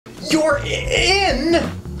You're in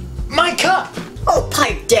my cup! Oh,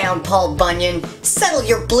 pipe down, Paul Bunyan. Settle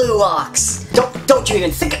your blue ox. Don't you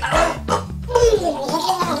even think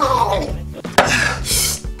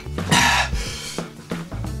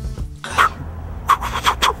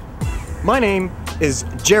My name is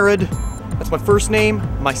Jared. That's my first name.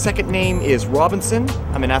 My second name is Robinson.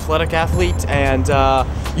 I'm an athletic athlete, and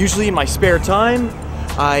usually in my spare time,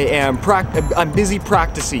 I'm busy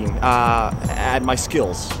practicing at my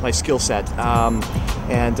skill set,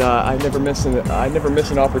 and I never miss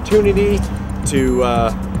an opportunity to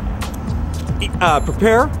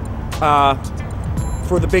prepare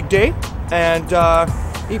for the big day and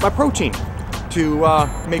eat my protein to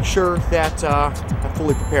make sure that I'm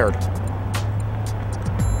fully prepared.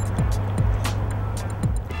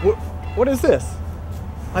 What is this?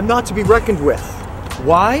 I'm not to be reckoned with.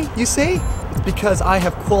 Why, you say? It's because I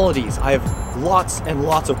have qualities. I have lots and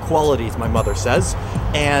lots of qualities, my mother says.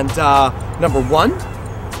 And number one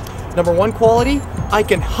quality, I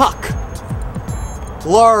can huck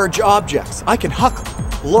large objects. I can huck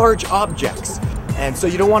large objects. And so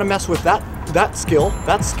you don't want to mess with that skill.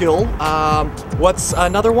 What's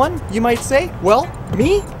another one, you might say? Well,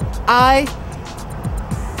 me, I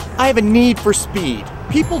have a need for speed.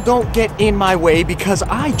 People don't get in my way because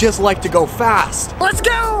I just like to go fast. Let's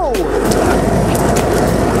go!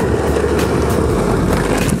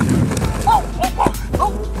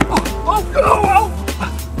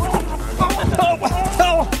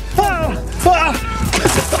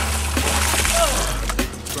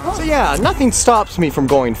 So yeah, nothing stops me from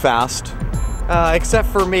going fast, except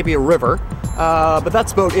for maybe a river, but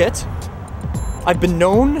that's about it. I've been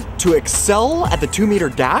known to excel at the 2-meter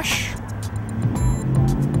dash.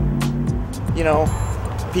 You know,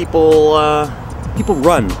 people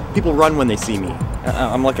run. People run when they see me.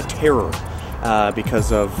 I'm like a terror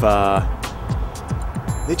because of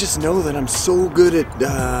they just know that I'm so good at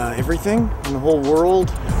everything in the whole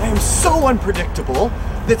world. I am so unpredictable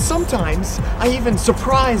that sometimes I even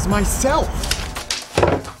surprise myself.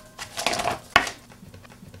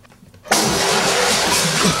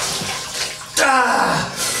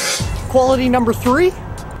 Quality number 3,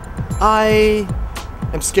 I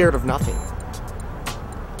am scared of nothing.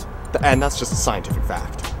 And that's just a scientific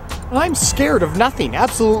fact. I'm scared of nothing,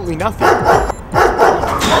 absolutely nothing.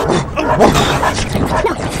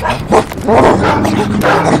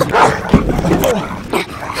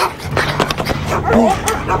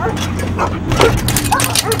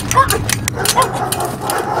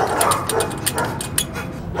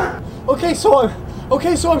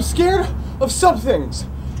 Okay, so I'm scared of some things,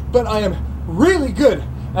 but I am really good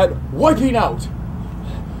at wiping out.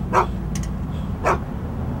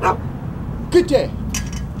 Good day.